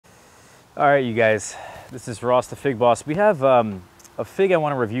All right, you guys, this is Ross the Fig Boss. We have a fig I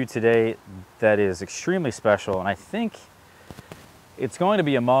want to review today that is extremely special, and I think it's going to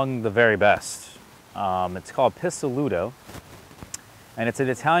be among the very best. It's called Pissalutto, and it's an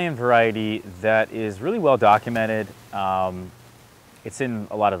Italian variety that is really well documented. It's in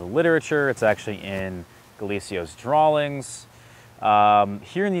a lot of the literature. It's actually in Gallesio's drawings.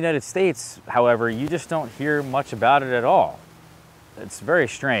 Here in the United States, however, you just don't hear much about it at all. It's very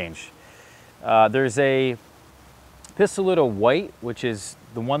strange. There's a Pissalutto white, which is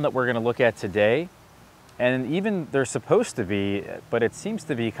the one that we're going to look at today. And even they're supposed to be, but it seems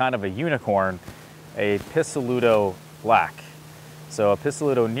to be kind of a unicorn, a Pissalutto black. So a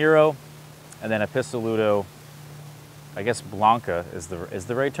Pissalutto Nero, and then a Pissalutto, I guess Blanca is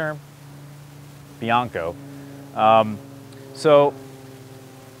the right term? Bianco. So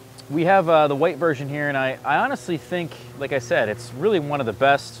we have the white version here, and I honestly think, like I said, it's really one of the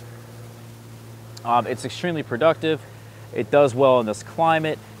best. It's extremely productive. It does well in this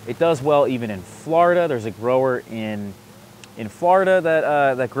climate. It does well even in Florida. There's a grower in Florida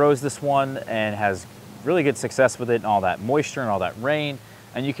that grows this one and has really good success with it, and all that moisture and all that rain.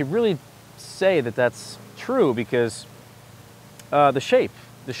 And you can really say that that's true because the shape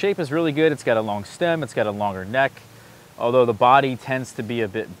is really good. It's got a long stem. It's got a longer neck, although the body tends to be a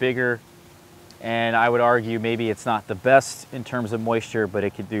bit bigger. And I would argue maybe it's not the best in terms of moisture, but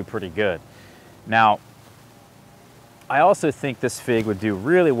it could do pretty good. Now, I also think this fig would do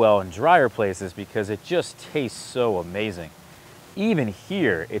really well in drier places because it just tastes so amazing. Even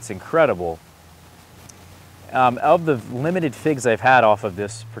here, it's incredible. Of the limited figs I've had off of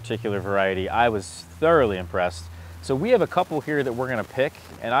this particular variety, I was thoroughly impressed. So we have a couple here that we're gonna pick,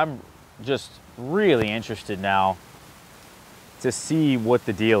 and I'm just really interested now to see what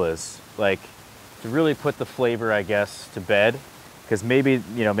the deal is. Like, to really put the flavor, I guess, to bed, because maybe,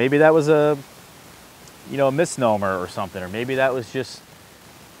 maybe that was a misnomer or something, or maybe that was just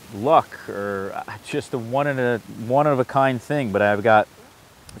luck or just a one of a kind thing. But I've got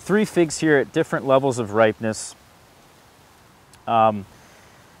 3 figs here at different levels of ripeness. You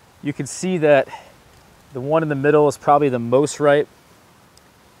can see that the one in the middle is probably the most ripe,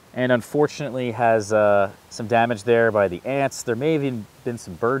 and unfortunately has some damage there by the ants. There may have even been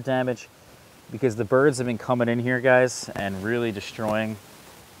some bird damage because the birds have been coming in here, guys, and really destroying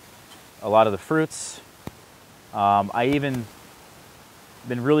a lot of the fruits. I even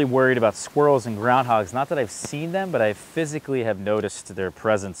been really worried about squirrels and groundhogs. Not that I've seen them, but I physically have noticed their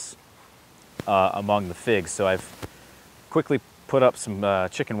presence among the figs. So I've quickly put up some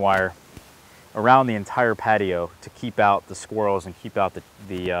chicken wire around the entire patio to keep out the squirrels and keep out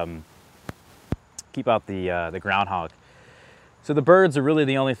the groundhog. So the birds are really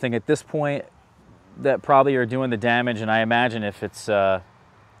the only thing at this point that probably are doing the damage. And I imagine if it's on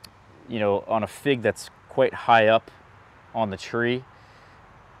a fig that's quite high up on the tree,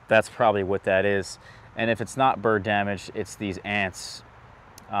 that's probably what that is. And if it's not bird damage, it's these ants,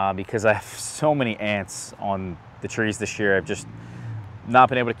 because I have so many ants on the trees this year. I've just not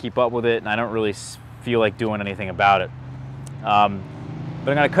been able to keep up with it, and I don't really feel like doing anything about it. But I'm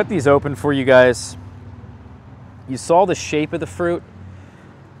gonna cut these open for you guys. You saw the shape of the fruit.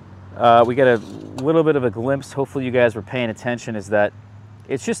 We got a little bit of a glimpse, hopefully you guys were paying attention, is that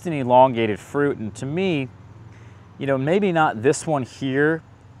it's just an elongated fruit. And to me, maybe not this one here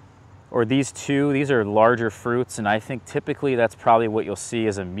or these two. These are larger fruits, and I think typically that's probably what you'll see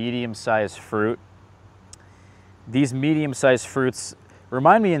as a medium-sized fruit. These medium-sized fruits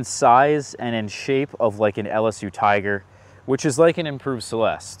remind me in size and in shape of like an LSU Tiger, which is like an improved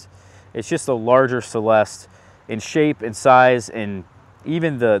Celeste. It's just a larger Celeste in shape and size, and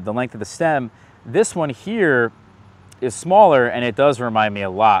even the length of the stem. This one here is smaller, and it does remind me a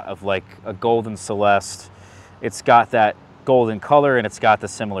lot of like a golden Celeste. It's got that golden color, and it's got the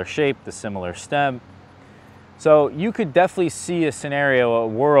similar shape, the similar stem. So you could definitely see a scenario, a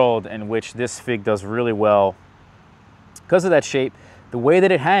world in which this fig does really well because of that shape. The way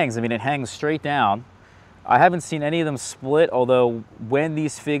that it hangs, I mean, it hangs straight down. I haven't seen any of them split, although when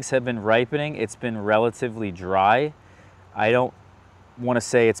these figs have been ripening, it's been relatively dry. I don't want to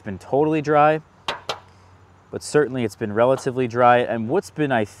say it's been totally dry, but certainly it's been relatively dry. And what's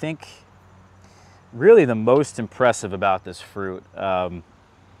been, I think, really the most impressive about this fruit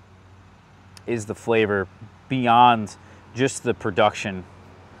is the flavor beyond just the production.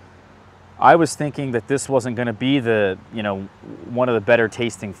 I was thinking that this wasn't going to be the, one of the better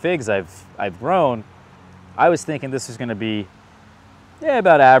tasting figs I've grown. I was thinking this is going to be,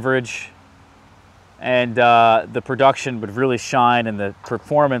 about average, and the production would really shine and the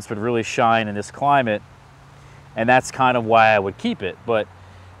performance would really shine in this climate, and that's kind of why I would keep it. But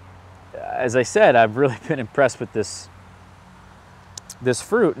as I said, I've really been impressed with this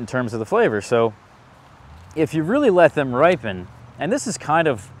fruit in terms of the flavor. So if you really let them ripen, and this is kind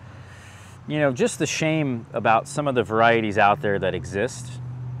of, you know, just the shame about some of the varieties out there that exist.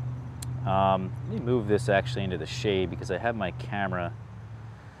 Let me move this actually into the shade because I have my camera.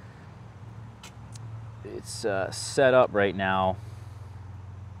 It's set up right now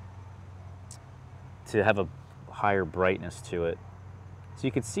to have a higher brightness to it. So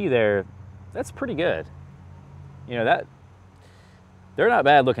you can see there, that's pretty good. You know, that they're not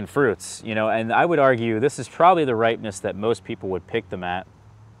bad looking fruits, you know, and I would argue this is probably the ripeness that most people would pick them at.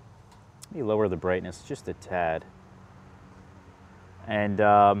 Let me lower the brightness just a tad. And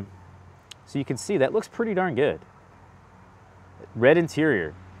so you can see that looks pretty darn good. Red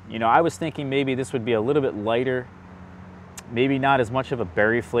interior. You know, I was thinking maybe this would be a little bit lighter, maybe not as much of a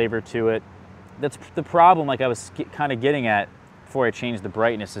berry flavor to it. That's the problem, like I was kind of getting at before I changed the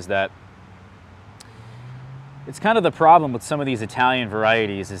brightness, is that it's kind of the problem with some of these Italian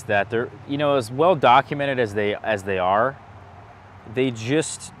varieties is that they're, you know, as well documented as they are,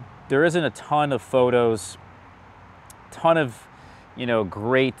 there isn't a ton of photos, ton of, you know,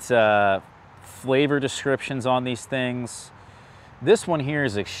 great flavor descriptions on these things. This one here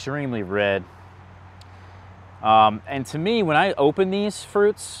is extremely red. And to me, when I open these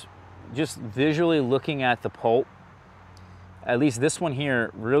fruits, just visually looking at the pulp, at least this one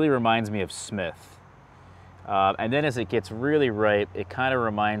here really reminds me of Smith. And then as it gets really ripe, it kind of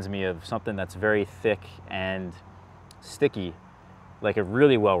reminds me of something that's very thick and sticky, like a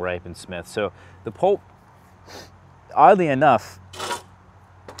really well ripened Smith. So the pulp, oddly enough,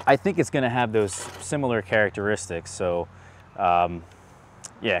 I think it's going to have those similar characteristics. So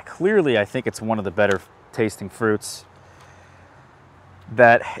yeah, clearly I think it's one of the better tasting fruits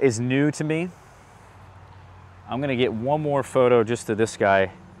that is new to me. I'm going to get one more photo just of this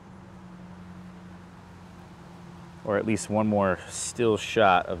guy, or at least one more still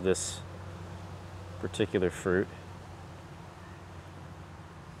shot of this particular fruit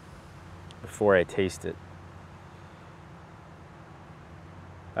before I taste it.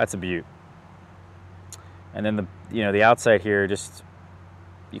 That's a beaut. And then the outside here, just,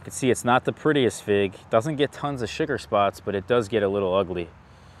 you can see it's not the prettiest fig. It doesn't get tons of sugar spots, but it does get a little ugly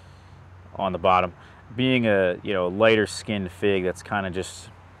on the bottom. Being a, you know, lighter skinned fig, that's kind of just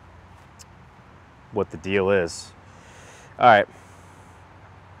what the deal is. All right,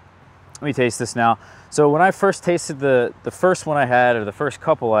 let me taste this now. So when I first tasted the first one I had, or the first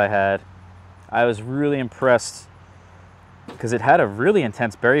couple I had, I was really impressed because it had a really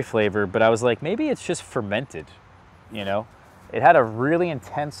intense berry flavor, but I was like, maybe it's just fermented, you know? It had a really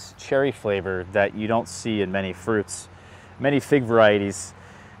intense cherry flavor that you don't see in many fruits, many fig varieties.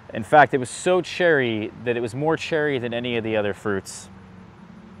 In fact, it was so cherry that it was more cherry than any of the other fruits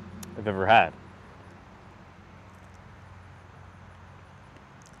I've ever had.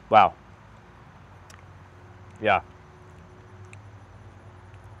 Wow. Yeah.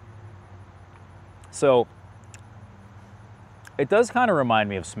 So it does kind of remind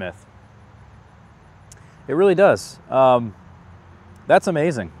me of Smith. It really does. That's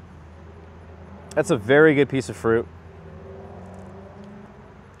amazing. That's a very good piece of fruit.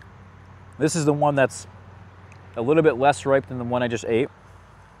 This is the one that's a little bit less ripe than the one I just ate.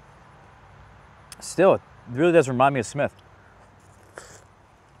 Still, it really does remind me of Smith.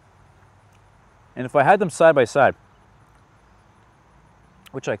 And if I had them side by side,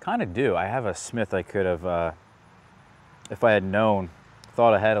 which I kind of do, I have a Smith I could have, if I had known,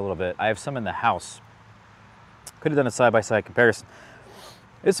 thought ahead a little bit. I have some in the house. Could have done a side-by-side comparison.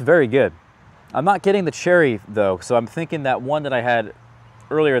 It's very good. I'm not getting the cherry though, so I'm thinking that one that I had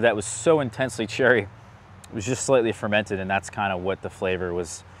earlier that was so intensely cherry was just slightly fermented, and that's kind of what the flavor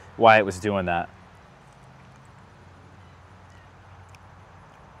was, why it was doing that.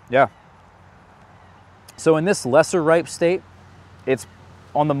 Yeah. So in this lesser ripe state, it's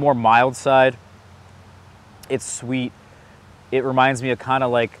on the more mild side. It's sweet. It reminds me of kind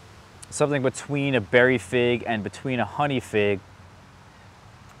of like something between a berry fig and between a honey fig,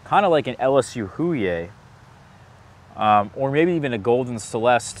 kind of like an LSU Huye, or maybe even a Golden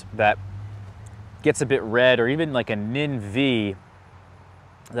Celeste that gets a bit red, or even like a Nin V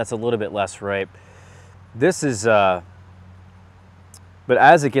that's a little bit less ripe. This is, but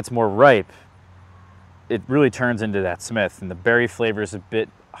as it gets more ripe, it really turns into that Smith, and the berry flavor is a bit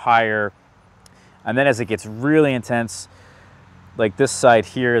higher. And then as it gets really intense, like this side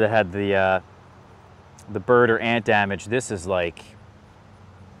here that had the bird or ant damage, this is like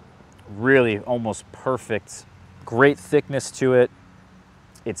really almost perfect. Great thickness to it.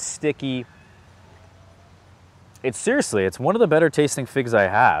 It's sticky. it's seriously, it's one of the better tasting figs I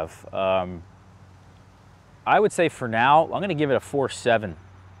have. I would say for now, I'm gonna give it a 4.7.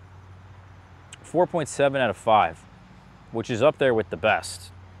 4.7 out of 5, which is up there with the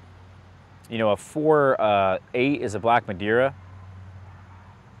best. You know, a 4.8 is a Black Madeira.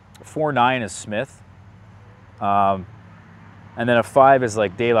 4.9 is Smith. And then a 5 is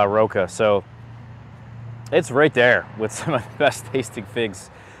like De La Roca. So it's right there with some of the best tasting figs.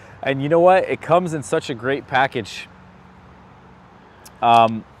 And you know what? It comes in such a great package.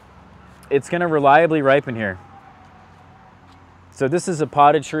 It's gonna reliably ripen here. So this is a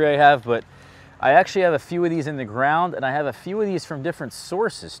potted tree I have, but I actually have a few of these in the ground, and I have a few of these from different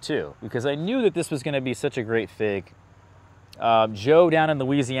sources too, because I knew that this was gonna be such a great fig. Joe down in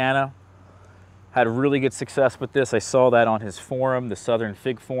Louisiana had really good success with this. I saw that on his forum, the Southern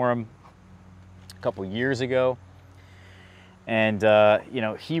Fig Forum, a couple years ago. And, you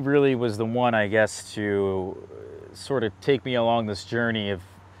know, he really was the one, I guess, to sort of take me along this journey of,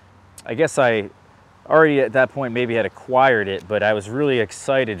 I guess I already at that point maybe had acquired it, but I was really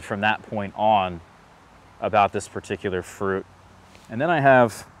excited from that point on about this particular fruit. And then I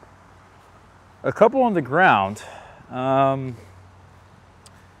have a couple on the ground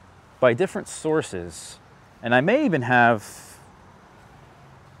by different sources. And I may even have,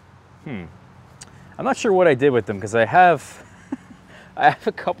 I'm not sure what I did with them, because I have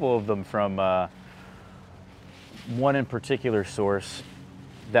a couple of them from one in particular source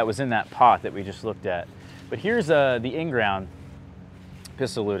that was in that pot that we just looked at. But here's the in-ground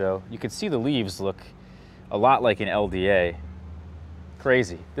Pissalutto. You can see the leaves look a lot like an LDA.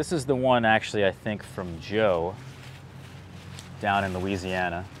 Crazy. This is the one actually, I think, from Joe down in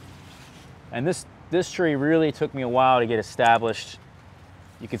Louisiana. And this tree really took me a while to get established.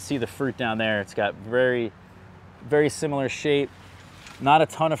 You can see the fruit down there. It's got very, very similar shape. Not a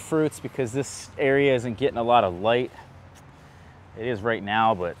ton of fruits because this area isn't getting a lot of light. It is right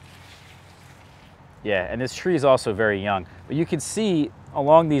now, but yeah, and this tree is also very young. But you can see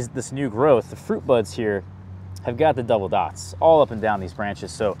along this new growth, the fruit buds here have got the double dots all up and down these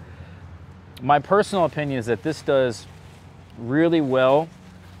branches. So my personal opinion is that this does really well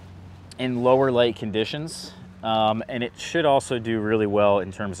in lower light conditions. And it should also do really well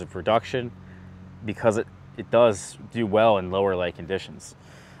in terms of production because it does do well in lower light conditions.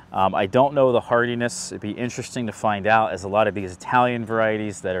 I don't know the hardiness. It'd be interesting to find out, as a lot of these Italian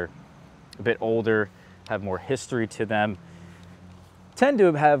varieties that are a bit older, have more history to them, tend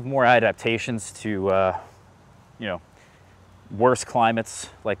to have more adaptations to, you know, worse climates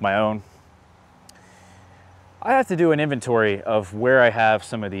like my own. I have to do an inventory of where I have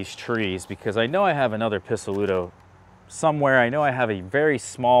some of these trees, because I know I have another Pissalutto somewhere. I know I have a very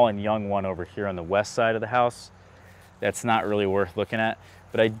small and young one over here on the west side of the house that's not really worth looking at.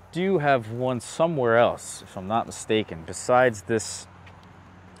 But I do have one somewhere else, if I'm not mistaken, besides this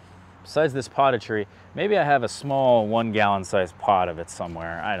potted tree. Maybe I have a small 1 gallon sized pot of it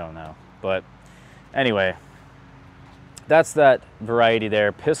somewhere. I don't know. But anyway, that's that variety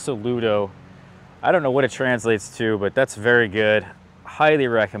there, Pissalutto. I don't know what it translates to, but that's very good. Highly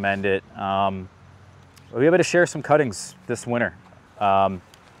recommend it. We'll be able to share some cuttings this winter. And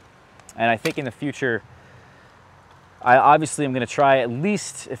I think in the future, I obviously am going to try, at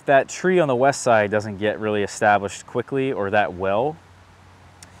least if that tree on the west side doesn't get really established quickly or that well,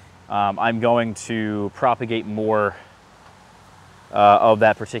 I'm going to propagate more of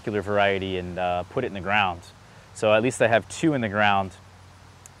that particular variety and put it in the ground. So at least I have 2 in the ground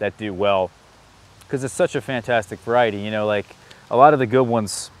that do well, because it's such a fantastic variety. You know, like a lot of the good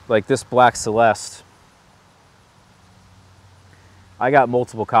ones, like this Black Celeste, I got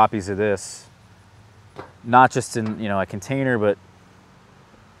multiple copies of this. Not just in, you know, a container, but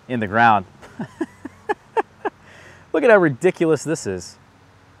in the ground. Look at how ridiculous this is.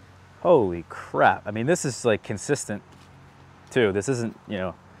 Holy crap. I mean, this is like consistent too. This isn't, you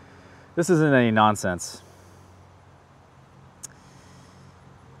know, this isn't any nonsense.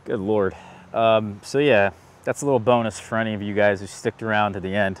 Good Lord. So yeah, that's a little bonus for any of you guys who sticked around to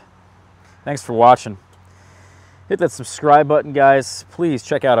the end. Thanks for watching. Hit that subscribe button, guys. Please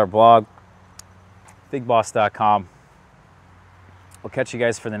check out our blog, figboss.com. We'll catch you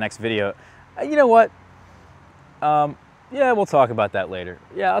guys for the next video. You know what? Yeah, we'll talk about that later.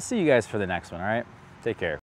 Yeah, I'll see you guys for the next one, all right? Take care.